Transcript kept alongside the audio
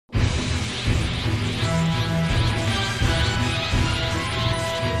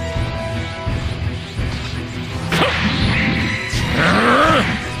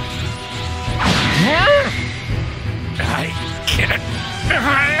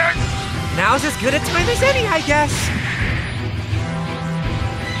Now's as good a time as any, I guess.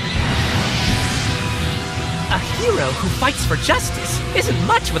 A hero who fights for justice isn't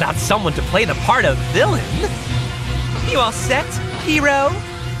much without someone to play the part of villain. You all set, hero?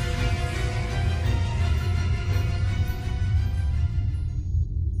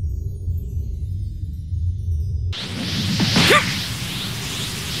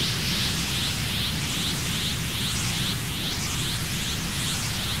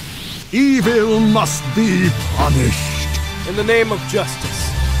 Evil must be punished. In the name of justice,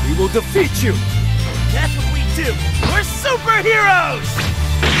 we will defeat you. That's what we do. We're superheroes!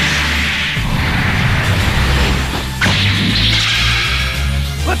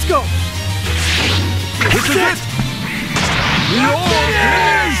 Let's go! This is it! You're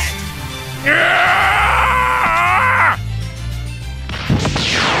finished!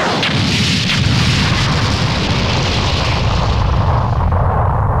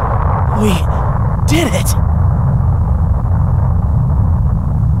 We did it!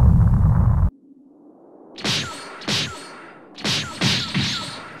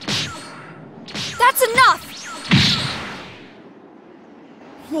 That's enough!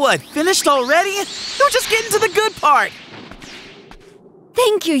 What, finished already? Don't just get into the good part!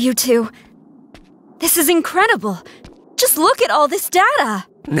 Thank you, you two. This is incredible. Just look at all this data.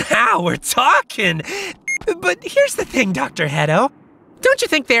 Now we're talking! But here's the thing, Dr. Hedo. Don't you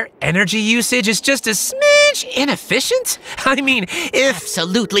think their energy usage is just a smidge inefficient? I mean, if...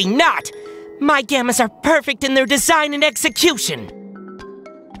 Absolutely not! My gammas are perfect in their design and execution!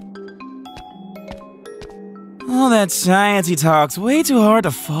 All that sciencey talk's way too hard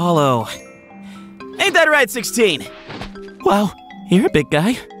to follow. Ain't that right, 16? Wow, you're a big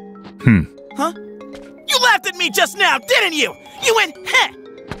guy. Huh? You laughed at me just now, didn't you? You went, heh!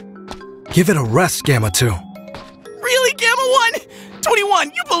 Give it a rest, Gamma 2. Really, Gamma 1? 21,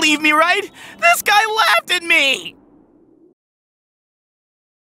 you believe me, right? This guy laughed at me!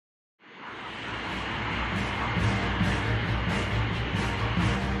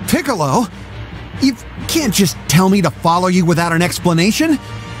 Piccolo? You can't just tell me to follow you without an explanation?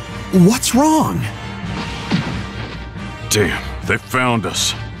 What's wrong? Damn, they found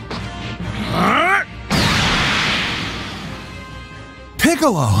us.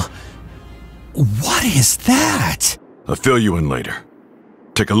 Piccolo! What is that? I'll fill you in later.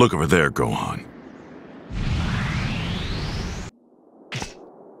 Take a look over there, Gohan.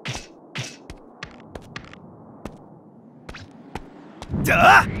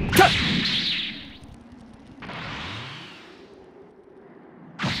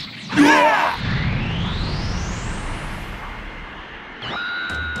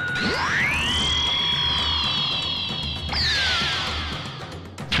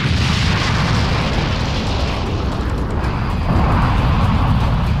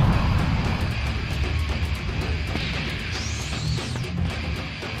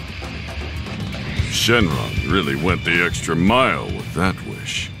 Shenron really went the extra mile with that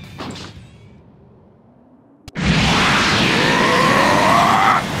wish.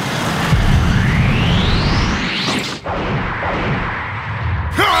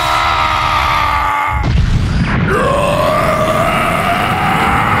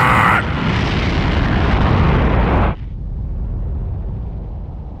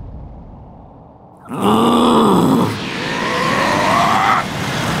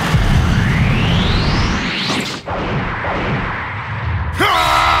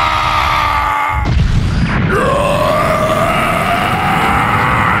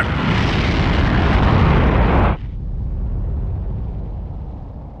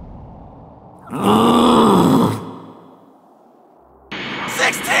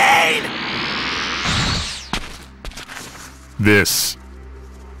 This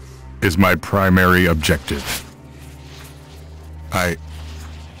is my primary objective. I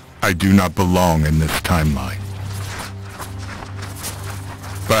do not belong in this timeline.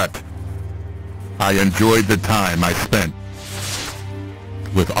 But I enjoyed the time I spent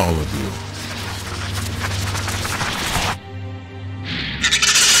with all of you.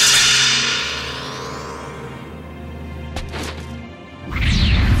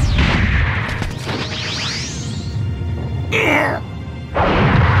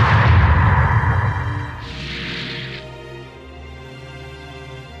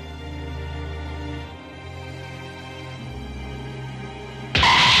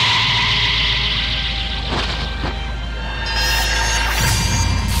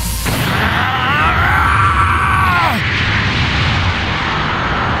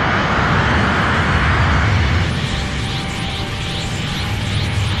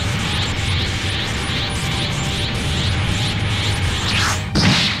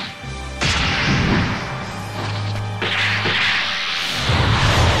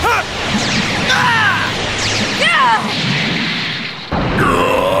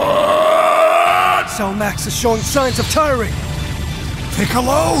 Max is showing signs of tiring.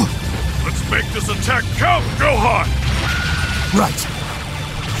 Piccolo? Let's make this attack count, Gohan! Right.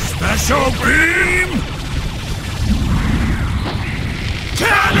 Special beam!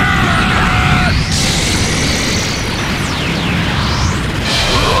 Canon!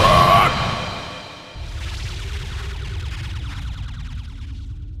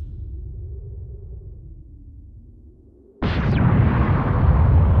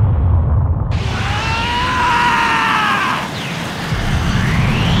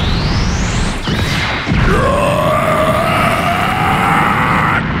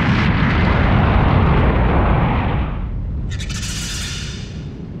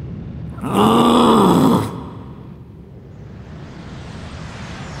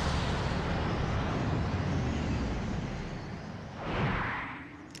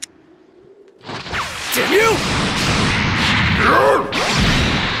 Damn you!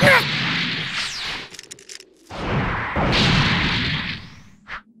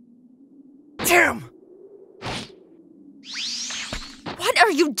 Damn! What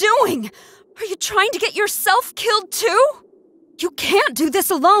are you doing? Are you trying to get yourself killed too? You can't do this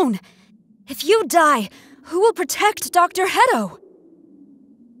alone. If you die, who will protect Dr. Hedo?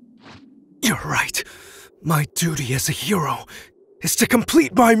 You're right. My duty as a hero is to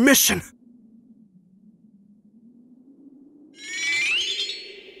complete my mission.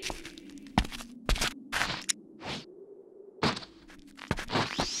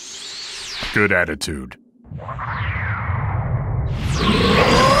 Good attitude.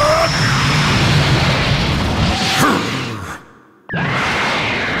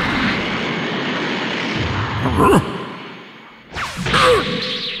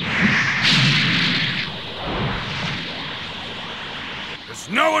 It's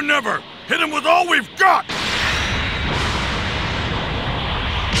now or never! Hit him with all we've got!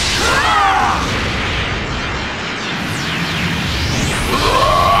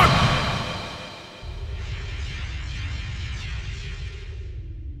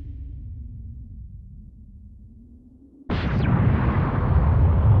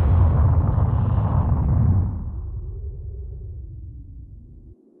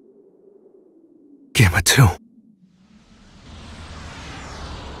 Gamma 2.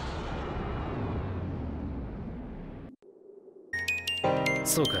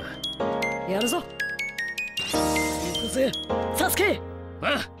 Soか。やるぞ。行くぜ、サスケ。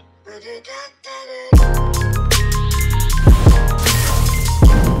あ。